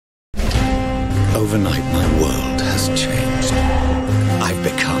Overnight, my world has changed. I've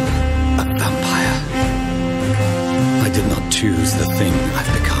become a vampire. I did not choose the thing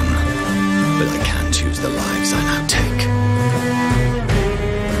I've become, but I can choose the lives I now take.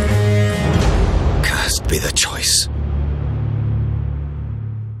 Cursed be the choice.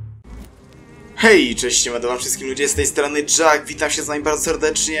 Hej, cześć, wam wszystkim ludzie, z tej strony Jack, witam się z wami bardzo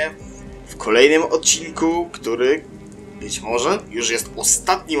serdecznie w kolejnym odcinku, który być może już jest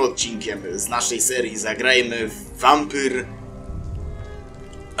ostatnim odcinkiem z naszej serii Zagrajmy w Vampyr.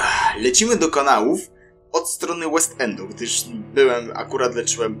 Lecimy do kanałów od strony West Endu, gdyż akurat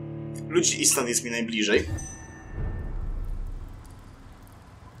leczyłem ludzi i stąd jest mi najbliżej.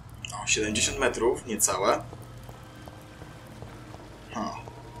 70 metrów, niecałe. Chciałem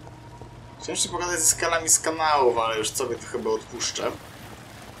jeszcze pogadać ze skalami z kanałów, ale już sobie to chyba odpuszczę.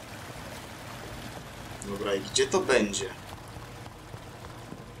 Dobra, i gdzie to będzie?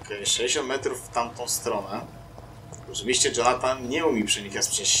 Okej, 60 metrów w tamtą stronę. Oczywiście Jonathan nie umie przenikać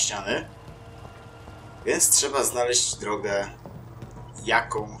przez ściany, więc trzeba znaleźć drogę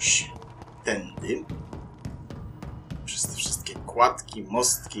jakąś tędy. Przez te wszystkie kładki,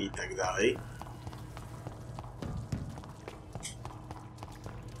 mostki i tak dalej.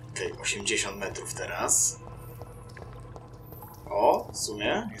 Okej, 80 metrów teraz. O, w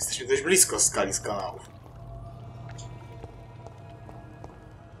sumie jesteśmy dość blisko skali z kanałów.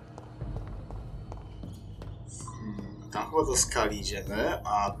 Tam chyba do skali idziemy,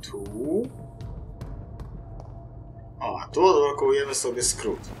 a tu... O, a tu odblokujemy sobie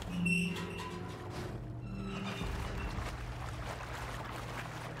skrót.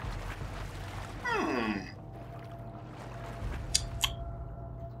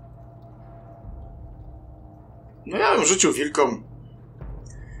 No ja bym rzucił wilkom.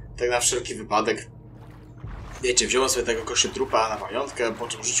 Tak na wszelki wypadek. Wiecie, wziąłem sobie tego kościotrupa na pamiątkę, po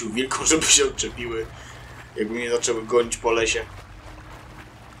czym rzucił wilkom, żeby się odczepiły. Jakby mnie zaczęły gonić po lesie.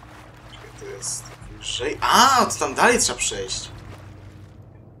 To jest wyżej. A, to tam dalej trzeba przejść.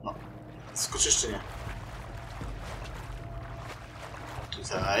 No, skoczysz czy nie?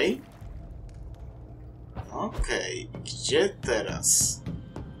 Tutaj. Okej, gdzie teraz?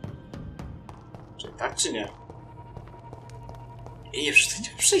 Czy tak czy nie? Ej, przecież to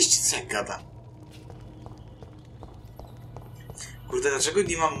nie ma przejść, co jak gada. Kurde, dlaczego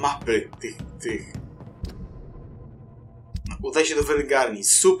nie mam mapy tych... No, udaj się do wylgarni,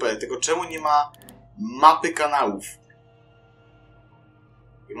 super, tylko czemu nie ma mapy kanałów?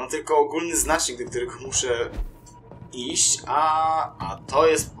 Ja mam tylko ogólny znacznik, do którego muszę iść, a to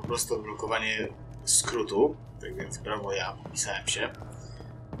jest po prostu odblokowanie skrótu. Tak więc brawo, ja popisałem się.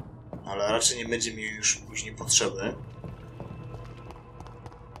 Ale raczej nie będzie mi już później potrzebny.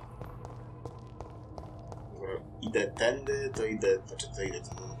 Idę tędy, to idę,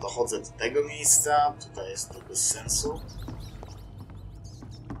 dochodzę do tego miejsca, tutaj jest to bez sensu.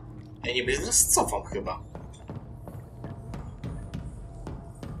 Ja nie będę teraz cofam chyba.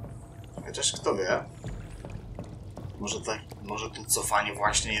 Chociaż kto wie. Może to cofanie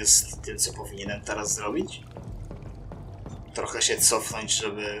właśnie jest tym, co powinienem teraz zrobić? Trochę się cofnąć,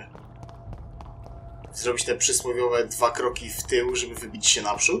 żeby zrobić te przysłowiowe 2 kroki w tył, żeby wybić się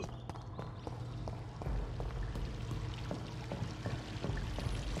naprzód?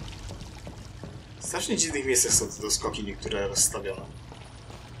 W strasznie dziwnych miejscach są te doskoki niektóre rozstawione.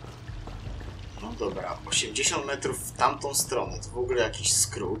 No dobra, 80 metrów w tamtą stronę. To w ogóle jakiś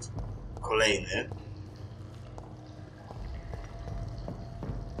skrót. Kolejny.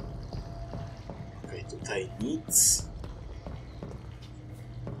 Okej, tutaj nic.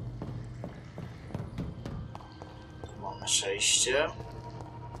 Tu mamy przejście.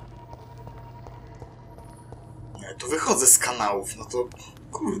 Nie, tu wychodzę z kanałów, no to...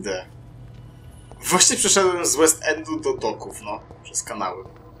 Kurde. Właśnie przeszedłem z West Endu do doków, no. Przez kanały.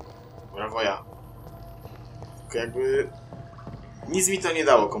 Brawo ja. Tylko jakby... Nic mi to nie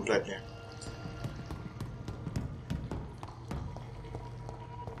dało kompletnie.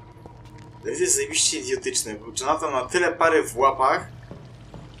 To jest zajebiście idiotyczne, bo Jonathan ma tyle pary w łapach,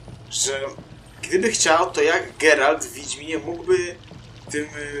 że gdyby chciał, to jak Geralt w Wiedźminie mógłby tym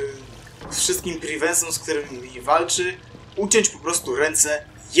wszystkim Privensom, z którymi walczy, uciąć po prostu ręce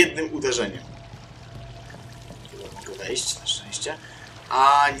jednym uderzeniem. Mogę wejść, na szczęście.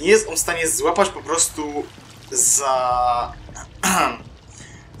 A nie jest on w stanie złapać po prostu za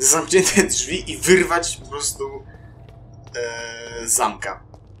zamknięte drzwi i wyrwać po prostu zamka.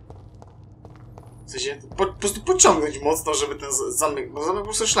 W sensie, po prostu pociągnąć mocno, żeby ten zamek... Bo zamek po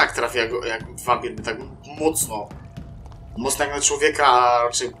prostu szlak trafia, jak wampir by tak mocno jak na człowieka, a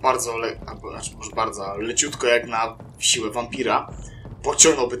raczej bardzo, znaczy może bardzo, leciutko jak na siłę wampira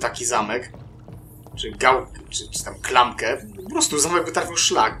pociągnąłby taki zamek. czy gałkę, czy tam klamkę. Po prostu zamek by trafił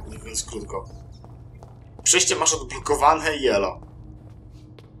szlak, mówiąc krótko. Przejście masz odblokowane i elo.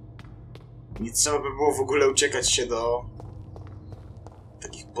 Nie trzeba by było w ogóle uciekać się do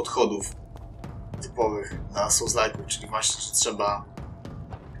takich podchodów typowych dla Souls-like'ów, czyli właśnie, że trzeba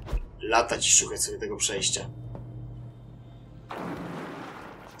latać i szukać sobie tego przejścia.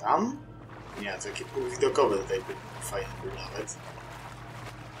 Tam? Nie, to takie półwidokowe tutaj fajne były nawet.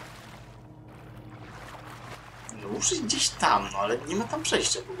 No muszę iść gdzieś tam, no ale nie ma tam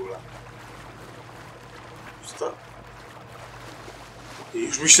przejścia w ogóle. Co to?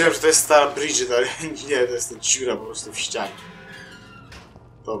 Już myślałem, że to jest stara Bridget, ale nie, to jest ta dziura po prostu w ścianie.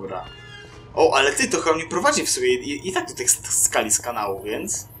 Dobra. O, ale ty, to chyba mnie prowadzi w sobie i tak do tych skali z kanału,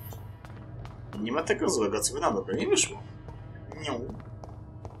 więc... Nie ma tego złego, co by nam dobre nie wyszło. Nie.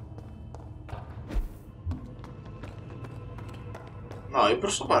 No i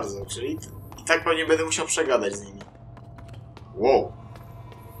proszę bardzo, czyli i tak pewnie będę musiał przegadać z nimi. Wow.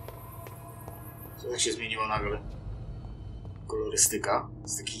 Co tak się zmieniło nagle? Kolorystyka.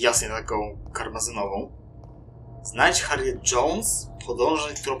 Jest taki jasny na taką karmazynową. Znajdź Harriet Jones,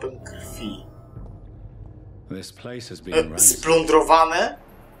 podążaj tropem krwi. Splądrowane?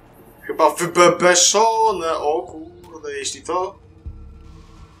 Chyba wybebeszone. O kurde, jeśli to...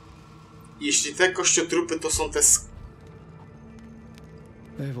 Jeśli te kościotrupy to są te...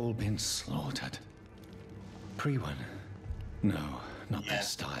 They've all been slaughtered. Pre-one. No, not their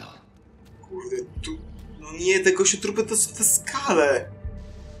style. Kurde, tu... No nie, te kościotrupy to są te skale.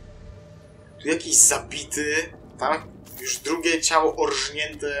 Tu jakiś zabity, tak? Już drugie ciało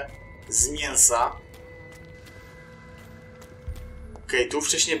orżnięte z mięsa. Okej, tu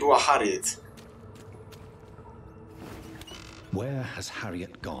wcześniej była Harriet. Where has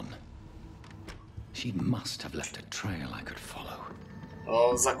Harriet gone? She must have left a trail I could follow.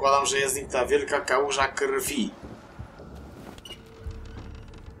 O, zakładam, że jest nim ta wielka kałuża krwi.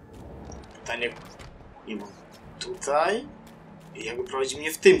 Pytanie... Nie wiem, tutaj? I jakby prowadzi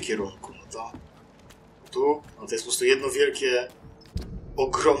mnie w tym kierunku, no to... Tu? No to jest po prostu jedno wielkie...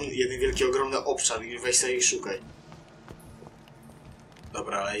 jeden wielki, ogromny obszar i weź sobie i szukaj.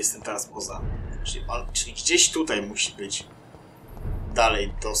 Dobra, ale jestem teraz poza. Czyli gdzieś tutaj musi być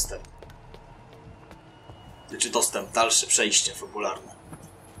dalej dostęp. Znaczy dostęp, dalsze przejście fabularne.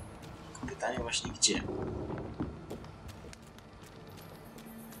 Pytanie właśnie gdzie?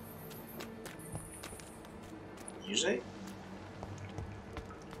 Niżej?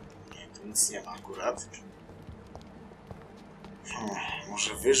 Nie, tu nic nie ma akurat.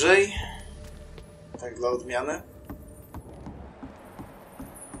 Może wyżej? Tak dla odmiany?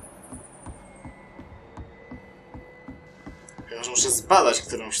 Chyba, że muszę zbadać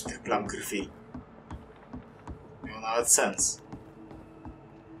którąś z tych plam krwi. Miał nawet sens.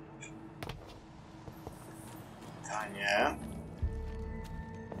 Ta nie.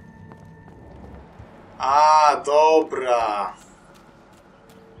 A, dobra.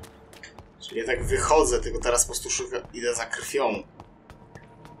 Czyli ja tak wychodzę, tylko teraz po prostu idę za krwią.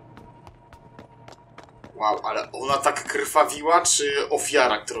 Wow, ale ona tak krwawiła, czy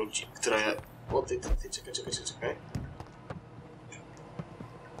ofiara, która... O, ty, czekaj.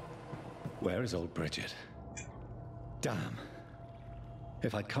 Where is old Bridget? Damn.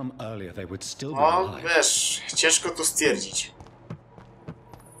 If I'd come earlier, they would still be alive. No, wiesz, ciężko to stwierdzić.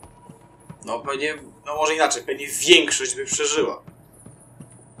 No, pewnie, no może inaczej, pewnie większość by przeżyła.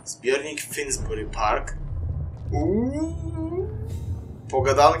 Zbiornik Finsbury Park.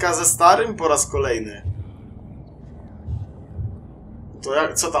 Pogadanka ze starym po raz kolejny. To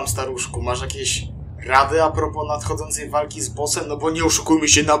jak, co tam, staruszku? Masz jakieś rady a propos nadchodzącej walki z bossem? No bo nie oszukujmy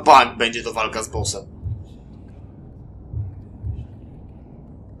się, na bank będzie to walka z bossem.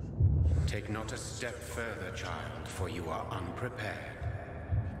 Take not a step further, child, for you are unprepared.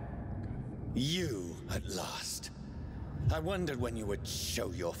 You, at last. I wondered when you would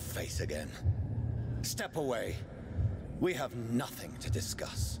show your face again. Step away. We have nothing to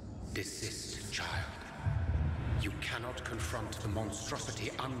discuss. Desist, child. You cannot confront the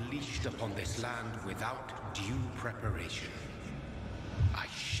monstrosity unleashed upon this land without due preparation. I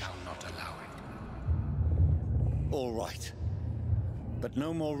shall not allow it. All right. But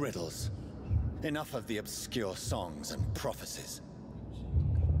no more riddles. Enough of the obscure songs and prophecies.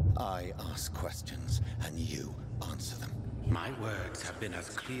 I ask questions, and you answer them. My words have been as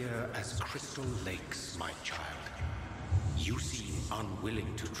clear as crystal lakes, my child. You seem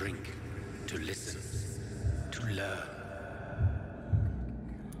unwilling to drink, to listen, to learn.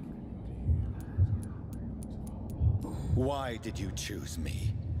 Why did you choose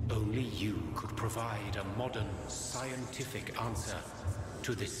me? Only you could provide a modern, scientific answer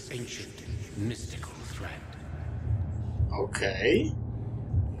to this ancient, mystical thread. Okay.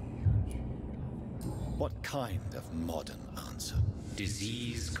 What kind of modern answer?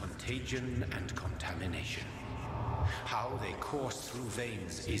 Disease, contagion, and contamination. How they course through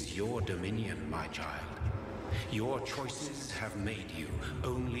veins is your dominion, my child. Your choices have made you.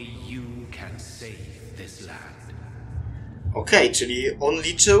 Only you can save this land. Okej, czyli on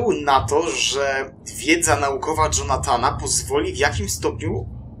liczył na to, że wiedza naukowa Jonathana pozwoli w jakimś stopniu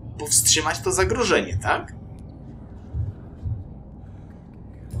powstrzymać to zagrożenie, tak?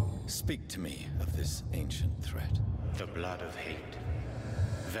 Speak to me of this ancient threat. The blood of hate,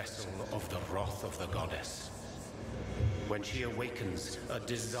 vessel of the wrath of the goddess. When she awakens, a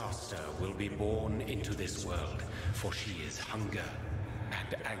disaster will be born into this world, for she is hunger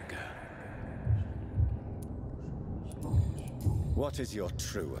and anger. What is your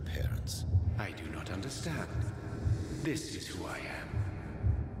true appearance? I do not understand. This is who I am.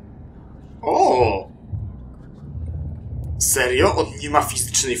 O! Serio? On nie ma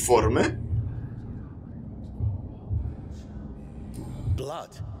fizycznej formy?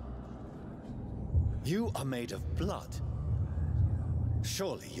 Blood. You are made of blood.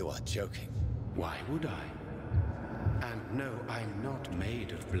 Surely you are joking. Why would I? And no, I'm not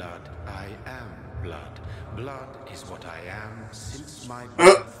made of blood. I am blood. Blood is what I am since my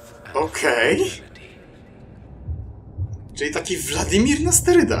birth and eternity. Czyli taki Władimir na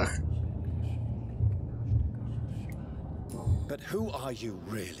sterydach. But who are you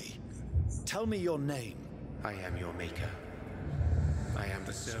really? Tell me your name. I am your maker. I am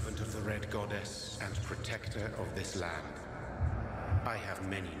the servant of the Red Goddess and protector of this land. I have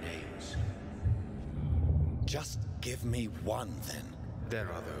many names. Just give me one, then. There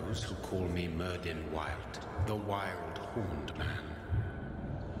are those who call me Myrddin Wild, the Wild Horned Man.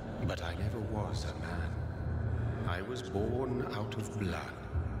 But I never was a man. I was born out of blood.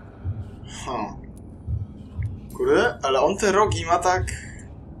 Kurde, ale on te rogi ma tak...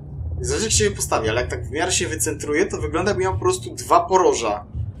 Zależy jak się postawi, ale jak tak w miarę się wycentruje, to wygląda jakby miał po prostu dwa poroża.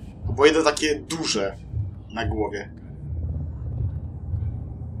 Albo jedno takie duże na głowie.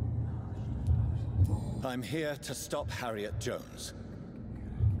 I'm here to stop Harriet Jones.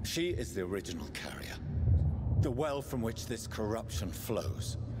 She is the original carrier. The well from which this corruption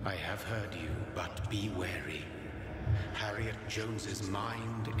flows. I have heard you, but be wary. Harriet Jones's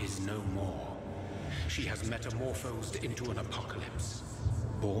mind is no more. She has metamorphosed into an apocalypse.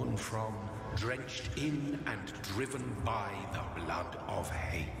 Born from, drenched in, and driven by the blood of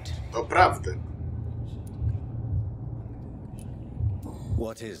hate. Doprawdy.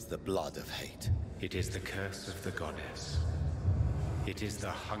 What is the blood of hate? It is the curse of the goddess. It is the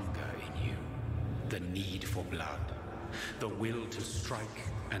hunger in you, the need for blood, the will to strike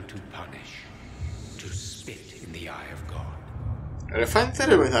and to punish, to spit in the eye of God. Ale fajne te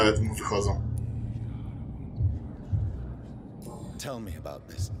ryby nawet mu wychodzą. Tell me about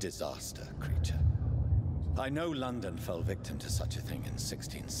this disaster creature. I know London fell victim to such a thing in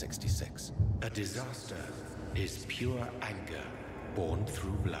 1666. A disaster is pure anger born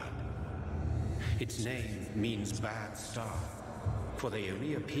through blood. Its name means bad star, for they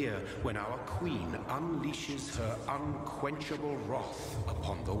only appear when our queen unleashes her unquenchable wrath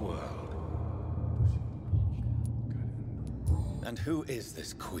upon the world. And who is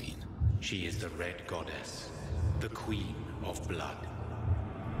this queen? She is the Red Goddess, the queen of blood.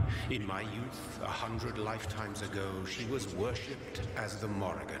 In my youth, 100 lifetimes ago, she was worshipped as the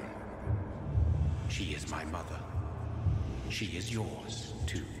Morrigan. She is my mother. She is yours,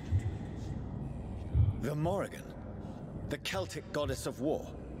 too. The Morrigan? The Celtic goddess of war?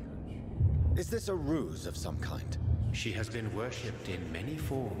 Is this a ruse of some kind? She has been worshipped in many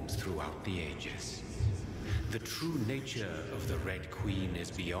forms throughout the ages. The true nature of the Red Queen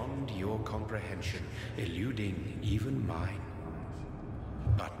is beyond your comprehension, eluding even mine.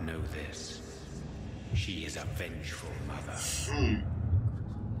 But know this. She is a vengeful mother.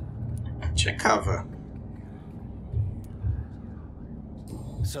 Ciekawe.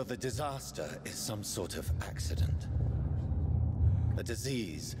 So the disaster is some sort of accident. A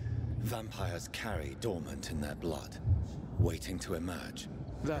disease vampires carry dormant in their blood, waiting to emerge.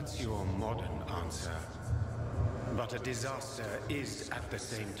 That's your modern answer. But a disaster is at the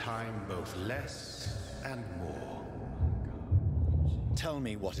same time both less and more. Tell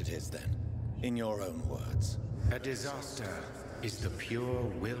me what it is then, in your own words. A disaster is the pure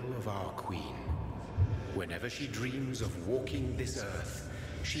will of our queen. Whenever she dreams of walking this earth,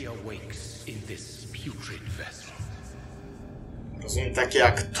 she awakes in this putrid vessel. Rozumiem, takie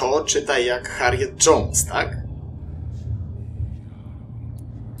jak to, czytaj jak Harriet Jones, tak?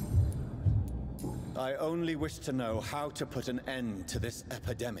 I only wish to know how to put an end to this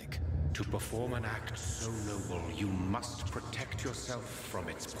epidemic. To perform an act so noble, you must protect yourself from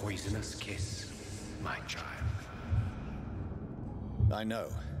its poisonous kiss, my child. I know.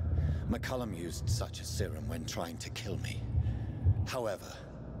 McCullum used such a serum when trying to kill me. However,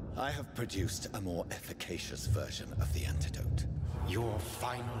 I have produced a more efficacious version of the antidote. Your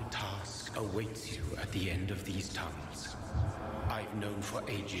final task awaits you at the end of these tunnels. I've known for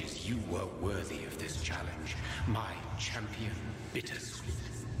ages you were worthy of this challenge, my champion, Bittersweet.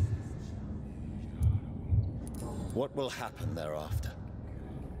 What will happen thereafter?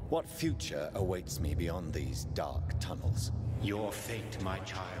 What future awaits me beyond these dark tunnels? Your fate, my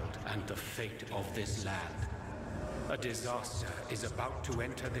child, and the fate of this land. A disaster is about to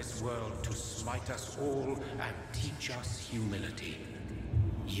enter this world to smite us all and teach us humility.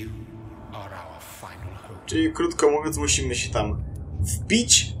 You are our final hope. Czyli krótko mówiąc, musimy się tam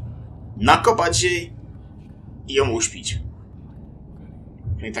wbić, nakopać jej i ją uśpić.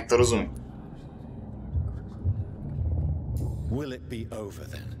 I tak to rozumiem. Will it be over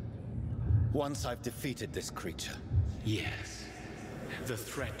then? Once I've defeated this creature? Yes. The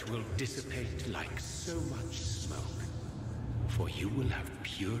threat will dissipate like so much smoke, for you will have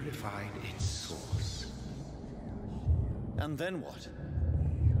purified its source. And then what?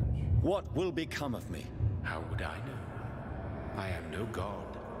 What will become of me? How would I know? I am no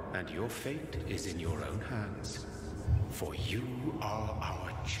god, and your fate is in your own hands, for you are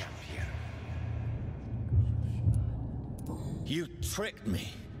our champion. You tricked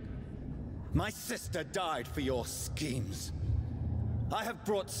me. My sister died for your schemes. I have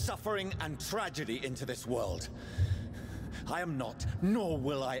brought suffering and tragedy into this world. I am not, nor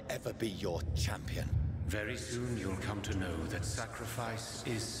will I ever be your champion. Very soon you'll come to know that sacrifice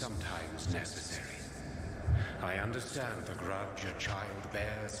is sometimes necessary. I understand the grudge a child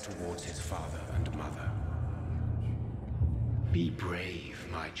bears towards his father and mother. Be brave,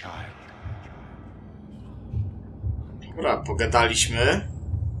 my child. Dobra, pogadaliśmy.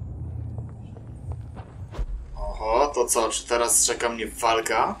 Oho, to co? Czy teraz czeka mnie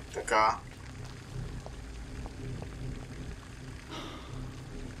walka? Taka...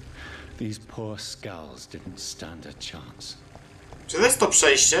 These poor skulls didn't stand a chance. Czy to jest to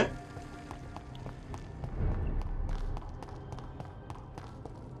przejście?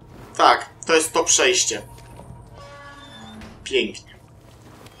 Tak, to jest to przejście. Pięknie.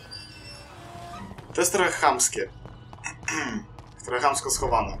 To jest trochę chamskie. Trochę chamsko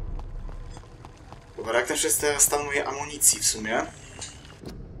schowane. Dobra, jak też jest teraz stan mojej amunicji w sumie?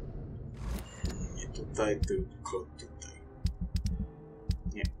 Nie tutaj, tylko tutaj.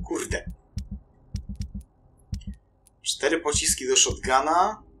 Nie, kurde. 4 pociski do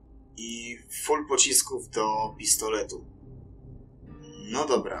shotguna i full pocisków do pistoletu. No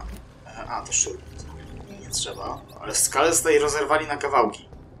dobra. A, to szur. Nie trzeba. Ale skalę tutaj rozerwali na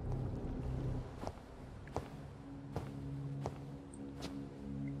kawałki.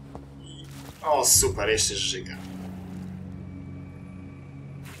 O, super, jeszcze żyga.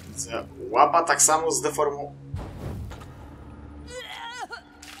 Łapa tak samo zdeformu...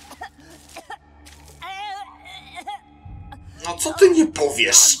 No co ty nie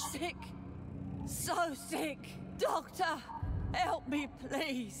powiesz? I'm sick. So sick. Doctor, help me,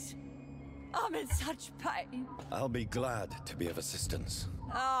 please. I'm in such pain. I'll be glad to be of assistance.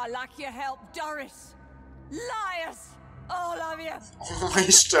 Ah, like your help, Doris. Liars, all of you. Ma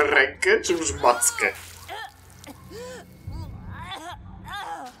jeszcze rękę, czy już mackę?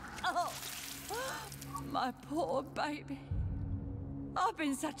 My poor baby. I've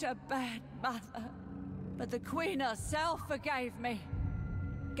been such a bad mother. But the Queen herself forgave me.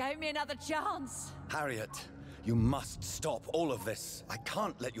 Gave me another chance. Harriet, you must stop all of this. I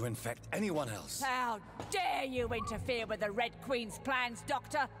can't let you infect anyone else. How dare you interfere with the Red Queen's plans,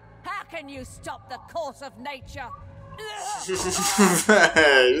 Doctor? How can you stop the course of nature?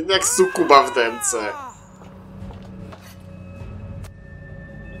 Jak sukuba w dęce.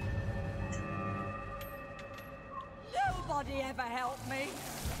 Nobody ever helped me.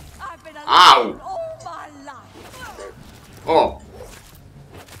 I've been Ow! alone all my life. O!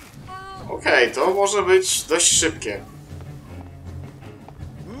 Okej, to może być dość szybkie.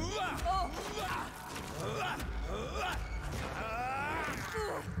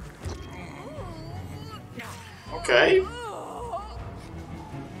 Okej.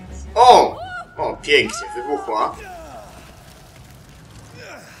 O! O, pięknie, wybuchła.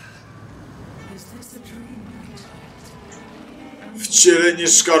 Wcielenie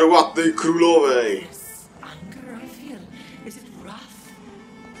Szkarłatnej Królowej.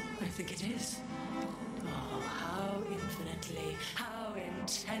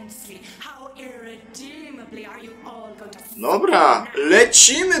 Dobra,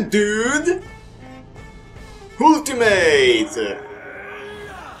 lecimy, dude! Ultimate!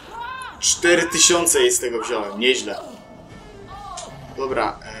 4000 jej z tego wziąłem, nieźle.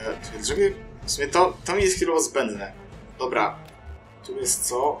 Dobra, żeby... W sumie to mi jest chwilowo zbędne. Dobra, tu jest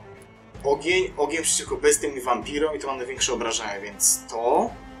co? Ogień, ogień przeciwko bestiom i wampirom i to mam największe obrażenia, więc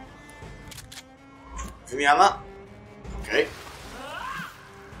to... Wymiana? Okej.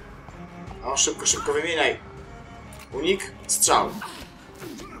 No, szybko, szybko wymieniaj. Unik, strzał.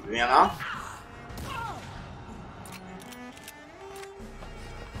 Wymiana.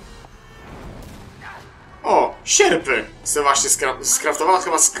 O, sierpy! Se właśnie skraftowała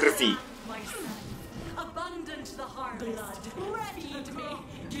chyba z krwi.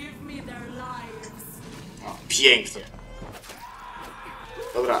 O, pięknie.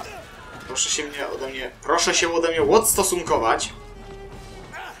 Dobra. Proszę się ode mnie odstosunkować.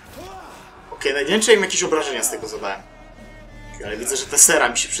 Okej, nie wiem, czy im jakieś obrażenia z tego zadałem. Ale widzę, że te sera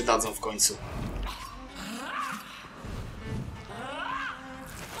mi się przydadzą w końcu.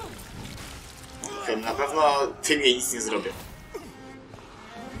 Okej, na pewno tym jej nic nie zrobię.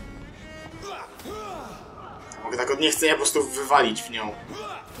 Mogę tak od niechcenia po prostu wywalić w nią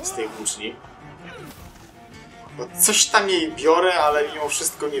z tej włóczni. Bo coś tam jej biorę, ale mimo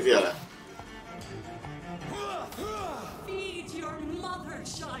wszystko niewiele.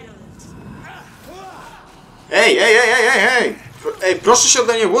 Ej, ej, ej, ej, ej, ej! Ej, proszę się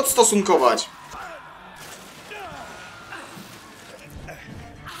ode mnie odstosunkować!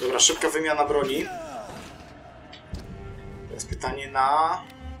 Dobra, szybka wymiana broni. Teraz pytanie na...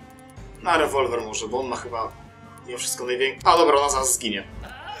 Na rewolwer może, bo on ma chyba... Nie wszystko największe... A dobra, ona zaraz zginie.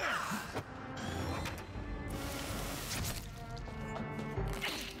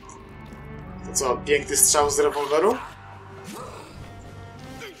 To co, piękny strzał z rewolweru?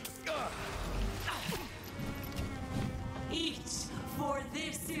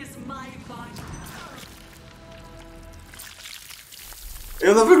 I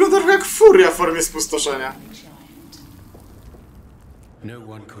ona wygląda trochę jak furia w formie spustoszenia. No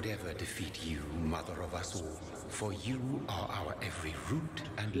one could ever defeat you, mother of us all, for you are our every root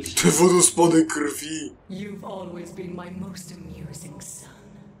and leaf. Te wodospady krwi. You've always been my most amusing son.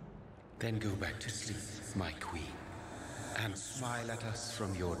 Then go back to sleep, my queen, and smile at us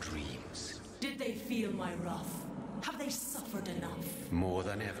from your dreams. Did they feel my wrath? Have they suffered enough? More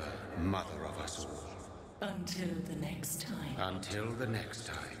than ever, mother of us all. Until the next time. Until the next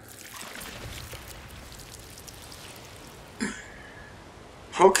time.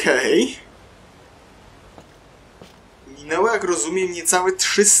 Okej. Minęło, jak rozumiem, niecałe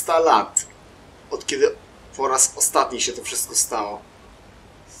 300 lat. Od kiedy po raz ostatni się to wszystko stało.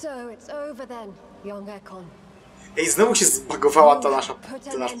 So it's over then, young Ekon. Ej, znowu się zbagowała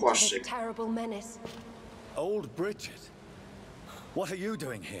ten nasz płaszczyk. Old Bridget, what are you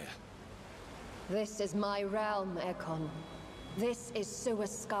doing here? This is my realm, Ekon. This is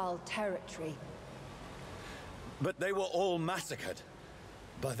Suascal territory. But they were all massacred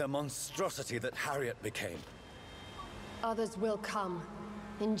by the monstrosity that Harriet became. Others will come,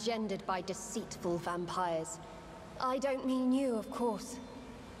 engendered by deceitful vampires. I don't mean you, of course.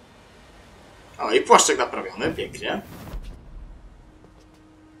 O, i płaszczyk naprawiony, pięknie.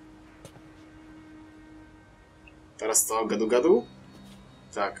 Teraz co, gadu-gadu?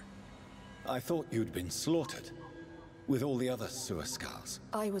 Tak. I thought you'd been slaughtered with all the other Suascals.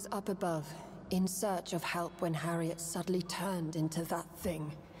 I was up above, in search of help when Harriet suddenly turned into that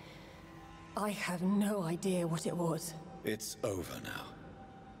thing. I have no idea what it was. It's over now.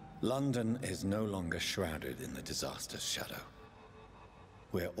 London is no longer shrouded in the disaster's shadow.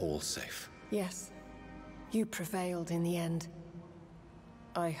 We're all safe. Yes, you prevailed in the end.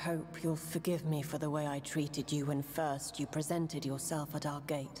 I hope you'll forgive me for the way I treated you when first you presented yourself at our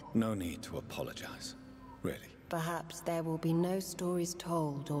gate. No need to apologize, really. Perhaps there will be no stories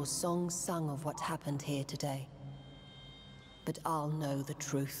told or songs sung of what happened here today. But I'll know the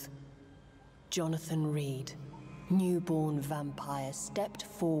truth. Jonathan Reed, newborn vampire, stepped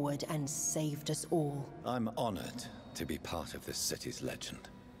forward and saved us all. I'm honored to be part of this city's legend.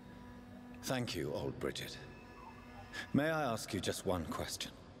 Thank you, old Bridget. May I ask you just one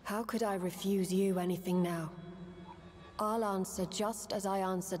question? How could I refuse you anything now? I'll answer just as I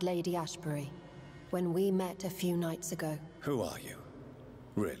answered Lady Ashbury when we met a few nights ago. Who are you?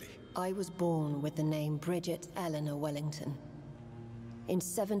 Really? I was born with the name Bridget Eleanor Wellington. In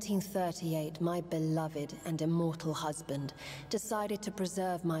 1738, my beloved and immortal husband decided to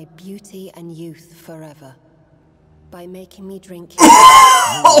preserve my beauty and youth forever by making me drink.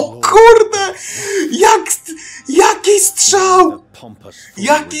 O kurde! Jaki strzał!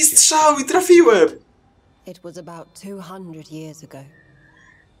 Jaki strzał! I trafiłem! It was about 200 years ago.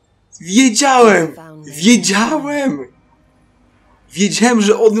 Wiedziałem! Wiedziałem,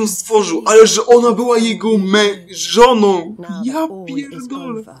 że on ją stworzył, ale że ona była jego żoną. Ja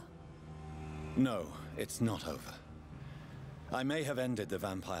pierdolę. No, it's not over. I may have ended the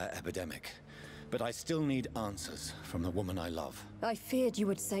vampire epidemic, but I still need answers from the woman I love. I feared you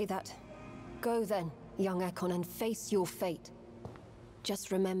would say that. Go then, young Ekon, and face your fate.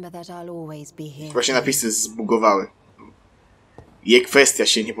 Just remember that I'll always be here. Właśnie napisy zbugowały. Jej kwestia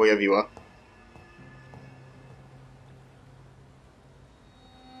się nie pojawiła.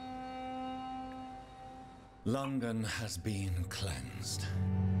 London has been cleansed.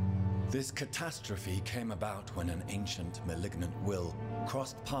 This catastrophe came about when an ancient, malignant will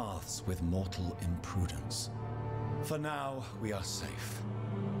crossed paths with mortal imprudence. For now, we are safe.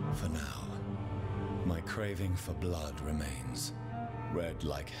 For now. My craving for blood remains. Red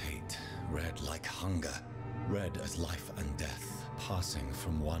like hate, red like hunger, red as life and death, passing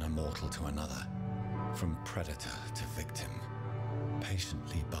from one immortal to another, from predator to victim,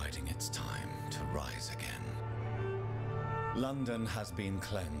 patiently biding its time to rise again. London has been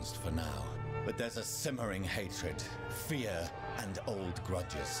cleansed for now, but there's a simmering hatred, fear, and old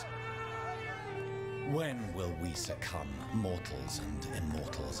grudges. When will we succumb, mortals and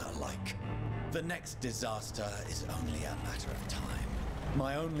immortals alike? The next disaster is only a matter of time.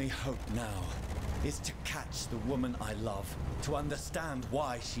 My only hope now is to catch the woman I love, to understand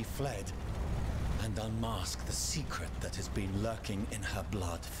why she fled, and unmask the secret that has been lurking in her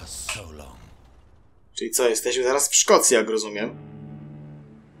blood for so long. Czyli co, jesteśmy teraz w Szkocji, jak rozumiem?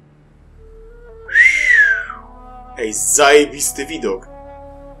 Ej, zajebisty widok.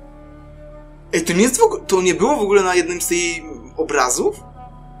 Ej, to nie jest to nie było w ogóle na jednym z tych obrazów?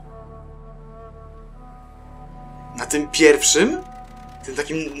 Na tym pierwszym? Tym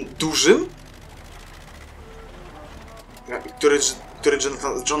takim dużym? Który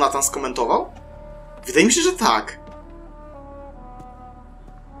Jonathan skomentował? Wydaje mi się, że tak.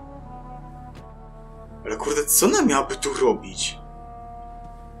 Ale kurde, co ona miałaby tu robić?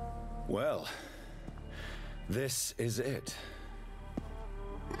 Well, this is it.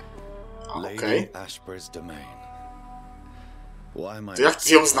 Okej. Ashbur's domain. Why am I To jak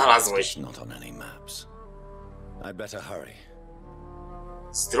ty ją znalazłeś? not on any maps? I'd better hurry.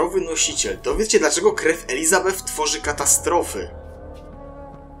 Zdrowy nosiciel. Dowiedzcie, dlaczego krew Elizabeth tworzy katastrofy.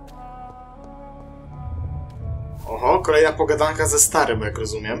 Oho, kolejna pogadanka ze starym, jak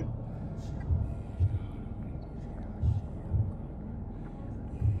rozumiem.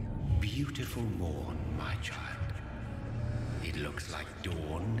 Beautiful morn, my child. It looks like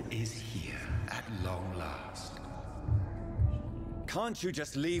dawn is here at long last. Can't you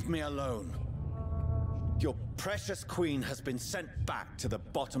just leave me alone? Your precious queen has been sent back to the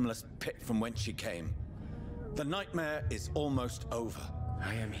bottomless pit from whence she came. The nightmare is almost over.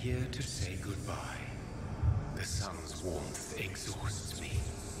 I am here to say goodbye. The sun's warmth exhausts me.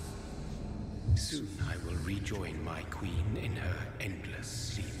 Soon I will rejoin my queen in her endless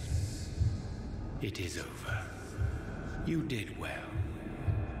sleep. It is over. You did well.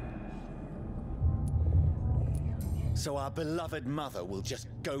 So our beloved mother will just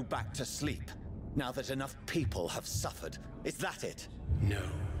go back to sleep, now that enough people have suffered. Is that it? No,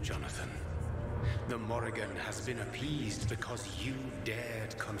 Jonathan. The Morrigan has been appeased because you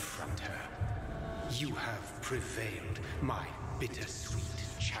dared confront her. You have prevailed, my bittersweet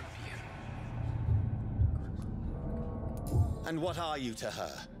champion. And what are you to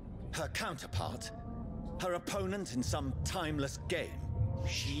her? Her counterpart? Her opponent in some timeless game?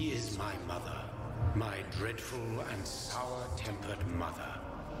 She is my mother, my dreadful and sour-tempered mother.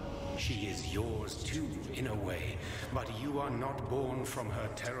 She is yours too, in a way, but you are not born from her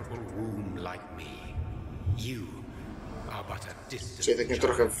terrible womb like me. You are but a distant Czyli takim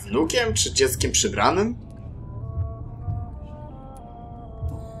trochę wnukiem, czy dzieckiem przybranym?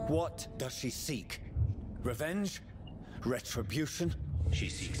 What does she seek? Revenge? Retribution? She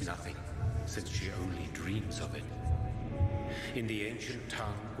seeks nothing, since she only dreams of it. In the ancient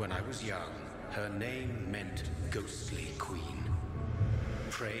tongue, when I was young, her name meant ghostly queen.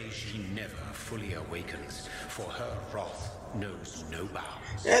 Pray she never fully awakens, for her wrath knows no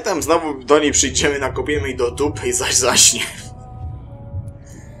bounds. Nie, tam znowu do niej przyjdziemy, nakopiemy i do dupy i zaś zaśnie.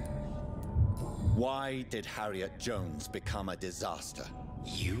 Why did Harriet Jones become a disaster?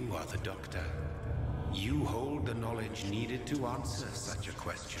 You are the doctor. You hold the knowledge needed to answer such a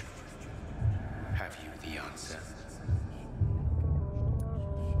question. Have you the answer?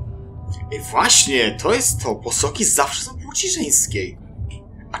 Ej, właśnie, to jest to. Posoki zawsze są płci żeńskiej.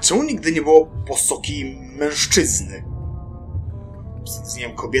 A czemu nigdy nie było posoki mężczyzny? Nie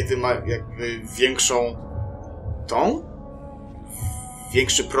wiem, kobiety ma jakby większą tą?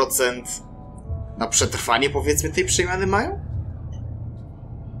 Większy procent na przetrwanie, powiedzmy, tej przemiany mają?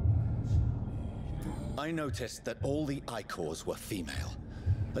 I noticed that all the Icors were female,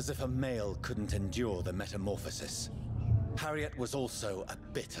 as if a male couldn't endure the metamorphosis. Harriet was also a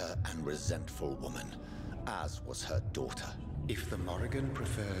bitter and resentful woman, as was her daughter. If the Morrigan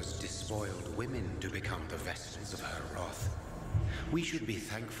prefers despoiled women to become the vessels of her wrath, we should be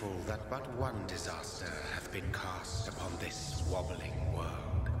thankful that but one disaster hath been cast upon this wobbling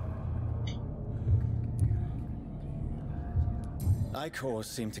world. Icors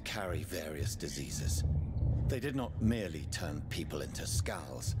seem to carry various diseases. They did not merely turn people into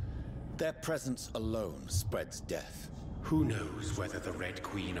skulls. Their presence alone spreads death. Who knows whether the Red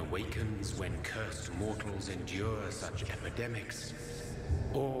Queen awakens when cursed mortals endure such epidemics,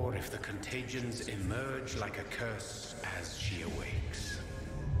 or if the contagions emerge like a curse as she awakes.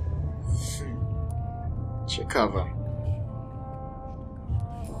 Ciekawe.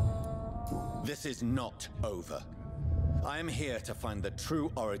 This is not over. I am here to find the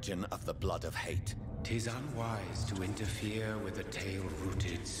true origin of the blood of hate. 'Tis unwise to interfere with a tale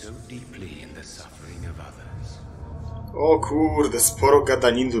rooted so deeply in the suffering of others. O kurde, sporo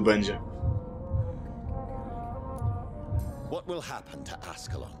gadanin tu będzie. What will happen to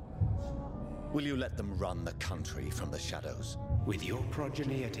Ascalon? Will you let them run the country from the shadows? With your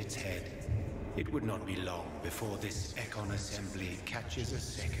progeny at its head, it would not be long before this Econ assembly catches a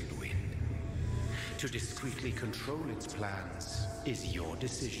second wind. To discreetly control its plans is your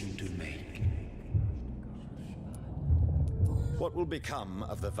decision to make. What will become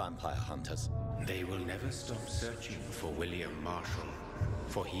of the vampire hunters? They will never stop searching for William Marshall,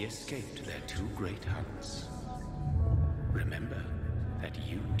 for he escaped their two great hunts. Remember that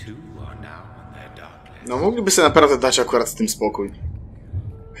you too are now on their dark list. No mogliby sobie naprawdę dać akurat z tym spokój.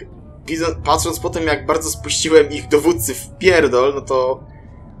 Patrząc po tym, jak bardzo spuściłem ich dowódcy w pierdol, no to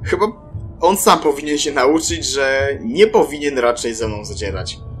chyba on sam powinien się nauczyć, że nie powinien raczej ze mną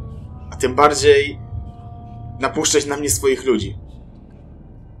zadzierać. A tym bardziej napuszczać na mnie swoich ludzi.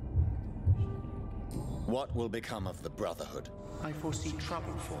 What will become of the Brotherhood? I foresee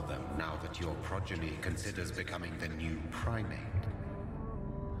trouble for them now that your progeny considers becoming the new primate.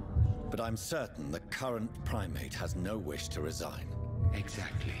 But I'm certain the current primate has no wish to resign.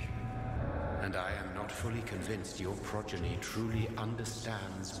 Exactly. And I am not fully convinced your progeny truly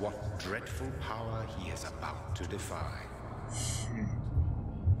understands what dreadful power he is about to defy.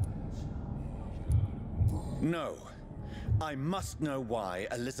 No. I must know why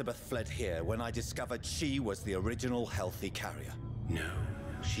Elizabeth fled here when I discovered she was the original healthy carrier. No,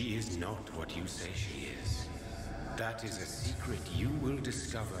 she is not what you say she is. That is a secret you will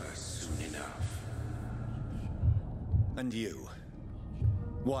discover soon enough. And you?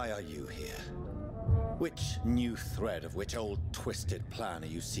 Why are you here? Which new thread of which old twisted plan are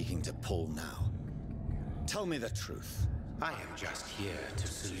you seeking to pull now? Tell me the truth. I am just here to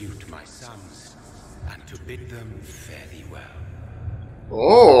salute my sons and to bid them fare thee well.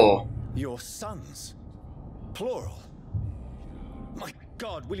 Oh! Your sons? Plural? My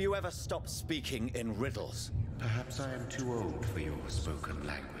God, will you ever stop speaking in riddles? Perhaps I am too old for your spoken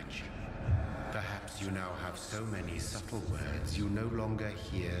language. Perhaps you now have so many subtle words you no longer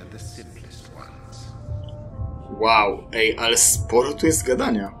hear the simplest ones. Wow, ej, ale sporo tu jest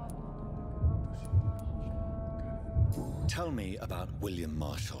gadania. Tell me about William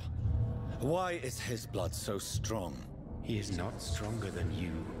Marshall. Why is his blood so strong? He is not stronger than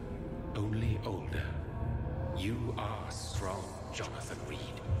you, only older. You are strong, Jonathan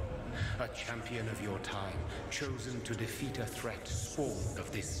Reed. A champion of your time, chosen to defeat a threat spawned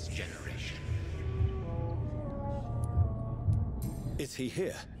of this generation. Is he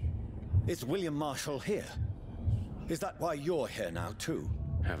here? Is William Marshall here? Is that why you're here now too?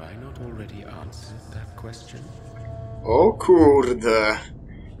 Have I not already answered that question? O kurde.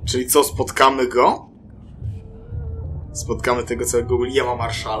 Czyli co, spotkamy go? Spotkamy tego całego Williama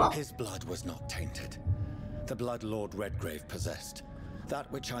Marshalla? His blood was not tainted. The blood Lord Redgrave possessed.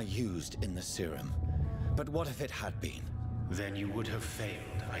 That which I used in the serum. But what if it had been? Then you would have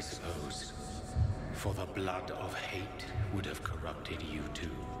failed, I suppose. For the blood of hate would have corrupted you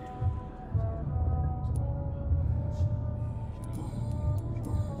too.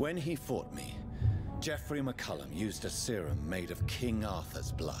 When he fought me, Geoffrey McCullum used a serum made of King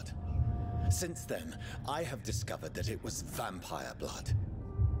Arthur's blood. Since then, I have discovered that it was vampire blood.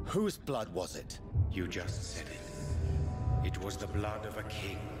 Whose blood was it? You just said it. It was the blood of a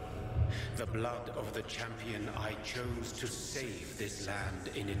king. The blood of the champion I chose to save this land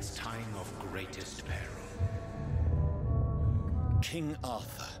in its time of greatest peril. King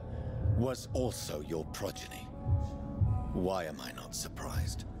Arthur was also your progeny. Why am I not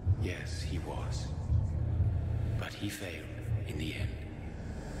surprised? Yes, he was. But he failed in the end.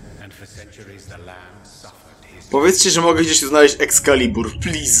 And for centuries the land suffered his... Powiedzcie, że mogę gdzieś znaleźć Excalibur,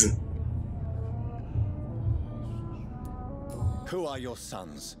 please. Who are your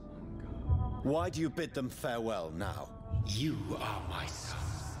sons? Why do you bid them farewell now? You are my son,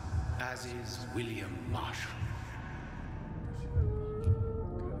 as is William Marshall.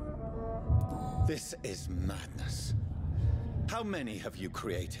 This is madness. How many have you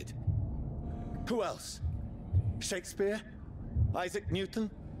created? Who else? Shakespeare? Isaac Newton?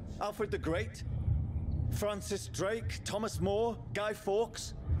 Alfred the Great? Francis Drake? Thomas More? Guy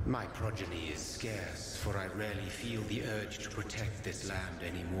Fawkes? My progeny is scarce, for I rarely feel the urge to protect this land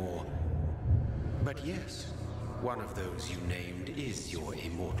anymore. But yes, one of those you named is your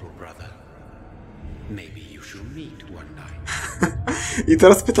immortal brother. Maybe you shall meet one night. I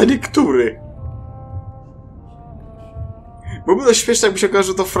teraz pytanie, który? Byłoby to śmieszne, jakby się okazało,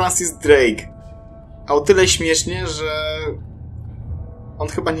 że to Francis Drake. A o tyle śmiesznie, że on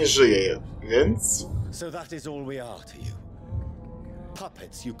chyba nie żyje, więc... So that is all we are to you.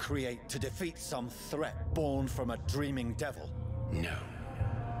 Puppets you create to defeat some threat born from a dreaming devil. No.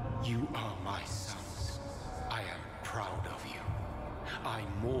 You are my sons. I am proud of you. I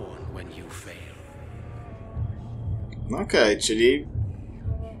mourn when you fail. No okej, czyli...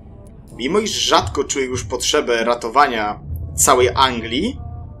 Mimo iż rzadko czuję już potrzebę ratowania całej Anglii,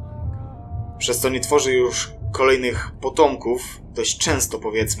 przez co nie tworzy już kolejnych potomków, dość często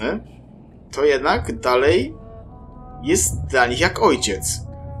powiedzmy, to jednak dalej jest dla nich jak ojciec.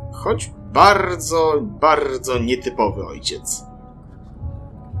 Choć bardzo, bardzo nietypowy ojciec.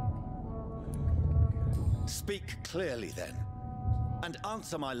 Speak clearly then, and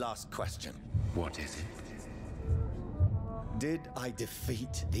answer my last question. What is it? Did I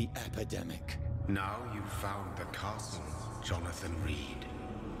defeat the epidemic? Now you've found the castle, Jonathan Reed.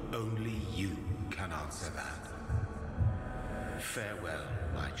 Only you can answer that. Farewell,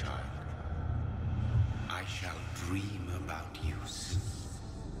 my child. I shall dream about you soon.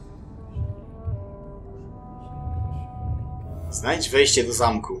 Znajdź wejście do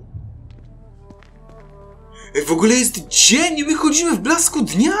zamku. W ogóle jest dzień! My chodzimy w blasku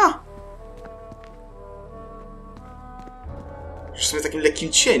dnia! Już sobie w takim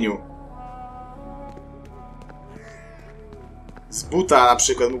lekkim cieniu. Z buta na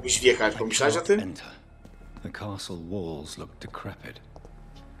przykład mógłbyś wjechać. Pomyślałeś o tym? The castle walls look decrepit.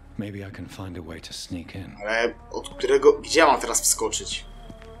 Maybe I can find a way to sneak in. Ale od którego... Gdzie ja mam teraz wskoczyć?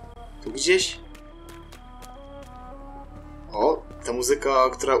 Tu gdzieś? O, ta muzyka,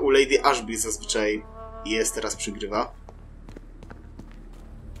 która u Lady Ashby zazwyczaj jest, teraz przygrywa.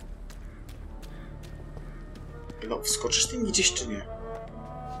 No, wskoczysz tym gdzieś, czy nie?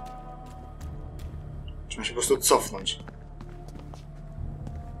 Czy mam się po prostu cofnąć?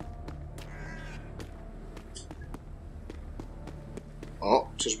 O,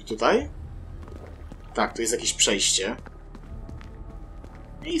 czyżby tutaj? Tak, tu jest jakieś przejście.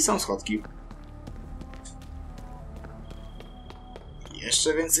 I są schodki.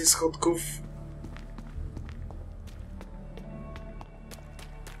 Jeszcze więcej schodków.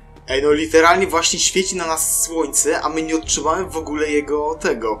 Ej, no literalnie właśnie świeci na nas słońce, a my nie odczuwamy w ogóle jego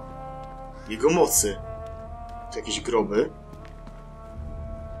jego mocy. Tu jakieś groby.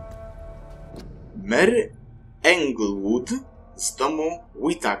 Mary Englewood z domu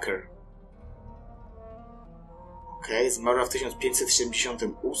Whittaker. Okej, zmarła w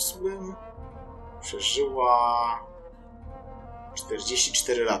 1578. Przeżyła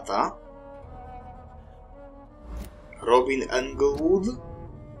 44 lata. Robin Englewood.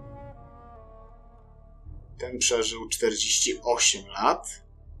 Ten przeżył 48 lat.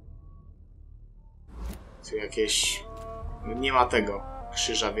 Tu jakieś... Nie ma tego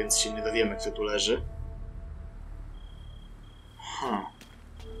krzyża, więc się nie dowiemy, kto tu leży.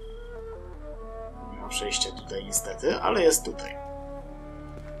 Nie ma przejścia tutaj niestety, ale jest tutaj.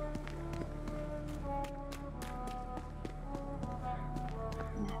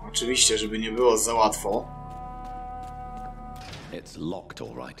 No, oczywiście, żeby nie było za łatwo. It's locked,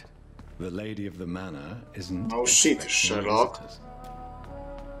 all right. The lady of the manor isn't. No shit, Sherlock.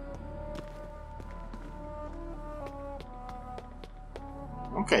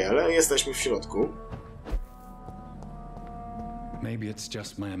 Okej, ale jesteśmy w środku. Maybe it's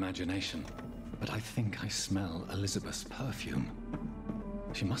just my imagination, but I think I smell Elizabeth's perfume.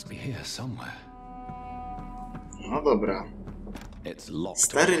 She must be here somewhere. No dobra. It's locked.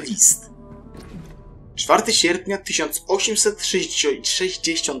 Stary list. 4 sierpnia 1865.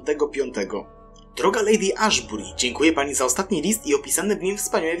 Droga Lady Ashbury, dziękuję pani za ostatni list i opisane w nim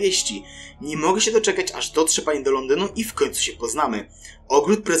wspaniałe wieści. Nie mogę się doczekać, aż dotrze pani do Londynu i w końcu się poznamy.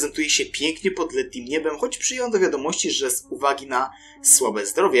 Ogród prezentuje się pięknie pod letnim niebem, choć przyjąłem do wiadomości, że z uwagi na słabe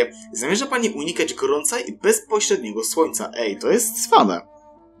zdrowie zamierza pani unikać gorąca i bezpośredniego słońca. Ej, to jest cwane.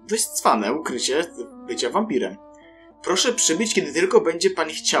 Dość cwane ukrycie bycia wampirem. Proszę przybyć, kiedy tylko będzie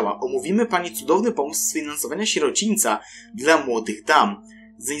pani chciała. Omówimy pani cudowny pomysł sfinansowania sierocińca dla młodych dam.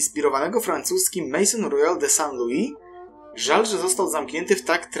 Zainspirowanego francuskim Maison Royal de Saint-Louis. Żal, że został zamknięty w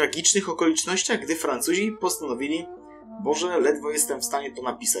tak tragicznych okolicznościach, gdy Francuzi postanowili, Boże, ledwo jestem w stanie to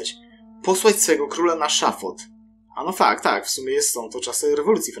napisać, posłać swego króla na szafot. A no tak, w sumie są to czasy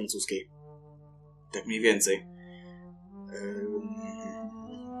rewolucji francuskiej. Tak mniej więcej.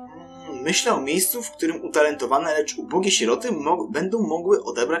 Myślę o miejscu, w którym utalentowane, lecz ubogie sieroty będą mogły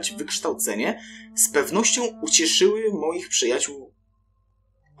odebrać wykształcenie. Z pewnością ucieszyły moich przyjaciół...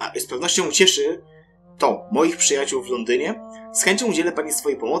 z pewnością ucieszy to moich przyjaciół w Londynie. Z chęcią udzielę pani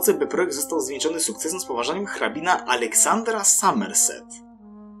swojej pomocy, by projekt został zwieńczony sukcesem z poważaniem hrabina Aleksandra Somerset.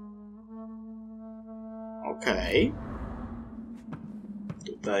 Okej.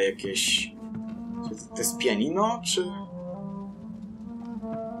 Tutaj jakieś... To jest pianino, czy...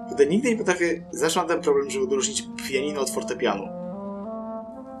 Tutaj nigdy nie potrafię... Zawsze mam ten problem, żeby odróżnić pianino od fortepianu.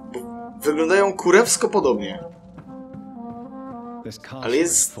 Bo wyglądają kurewsko podobnie. Ale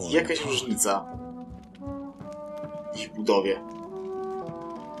jest jakaś różnica w ich budowie.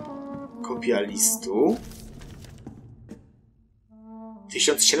 Kopia listu.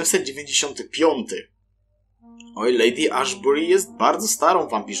 1795. Oj, Lady Ashbury jest bardzo starą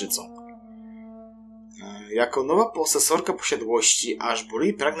wampirzycą. Jako nowa posesorka posiadłości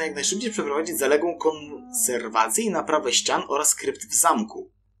Ashbury pragnę jak najszybciej przeprowadzić zaległą konserwację i naprawę ścian oraz krypt w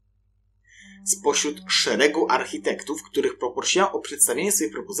zamku. Spośród szeregu architektów, których poprosiłem o przedstawienie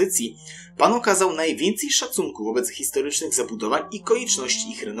swoich propozycji, pan okazał najwięcej szacunku wobec historycznych zabudowań i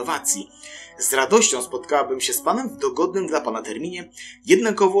konieczności ich renowacji. Z radością spotkałabym się z panem w dogodnym dla pana terminie,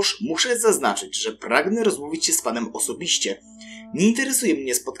 jednakowoż muszę zaznaczyć, że pragnę rozmówić się z panem osobiście. Nie interesuje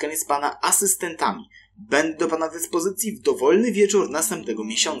mnie spotkanie z pana asystentami. Będę do pana dyspozycji w dowolny wieczór następnego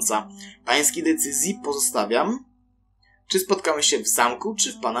miesiąca. Pańskiej decyzji pozostawiam... Czy spotkamy się w zamku,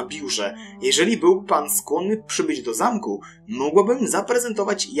 czy w pana biurze? Jeżeli byłby pan skłonny przybyć do zamku, mogłabym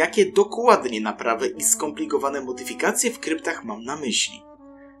zaprezentować, jakie dokładnie naprawy i skomplikowane modyfikacje w kryptach mam na myśli.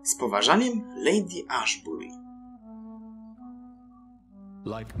 Z poważaniem, Lady Ashbury.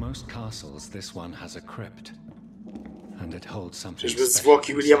 Like most castles, this one has a crypt. And it holds something Czyżby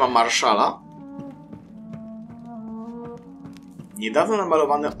zwłoki Williama Marshalla? Niedawno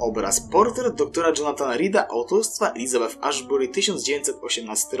namalowany obraz. Portret doktora Jonathana Reeda autorstwa Elizabeth Ashbury,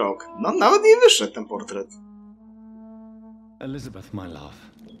 1918 rok. No, nawet nie wyszedł ten portret. Elizabeth, my love,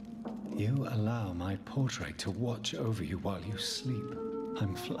 you allow my portrait to watch over you while you sleep.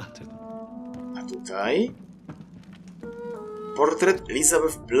 I'm flattered. A tutaj... Portret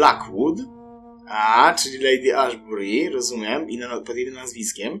Elizabeth Blackwood. A, czyli Lady Ashbury, rozumiem, pod innym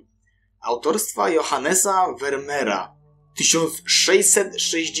nazwiskiem. Autorstwa Johannesa Vermeera.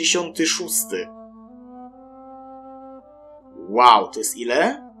 1666. Wow, to jest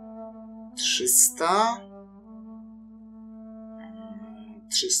ile?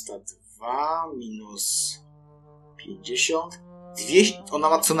 302 minus 50. Ona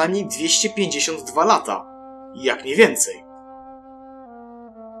ma co najmniej 252 lata. Jak nie więcej.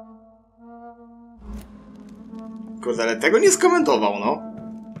 Kurde, ale tego nie skomentował, no.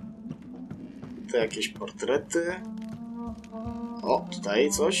 To jakieś portrety. O,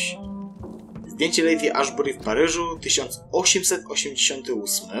 tutaj coś. Zdjęcie Lady Ashbury w Paryżu,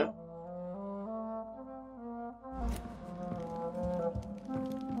 1888.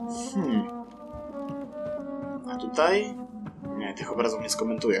 A tutaj? Nie, tych obrazów nie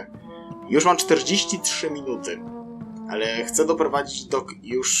skomentuję. Już mam 43 minuty. Ale chcę doprowadzić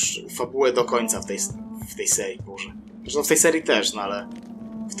już fabułę do końca w tej serii, Boże. Zresztą w tej serii też, no ale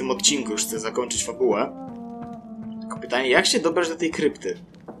w tym odcinku już chcę zakończyć fabułę. Tylko pytanie, jak się dobrać do tej krypty?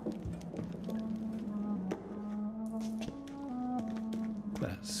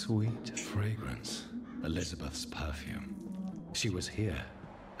 That sweet fragrance, Elizabeth's perfume. She was here,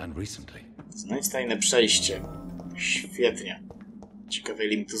 and recently. Znajdź tajne przejście. Świetnie. Ciekawe,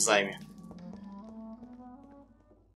 ile mi to zajmie.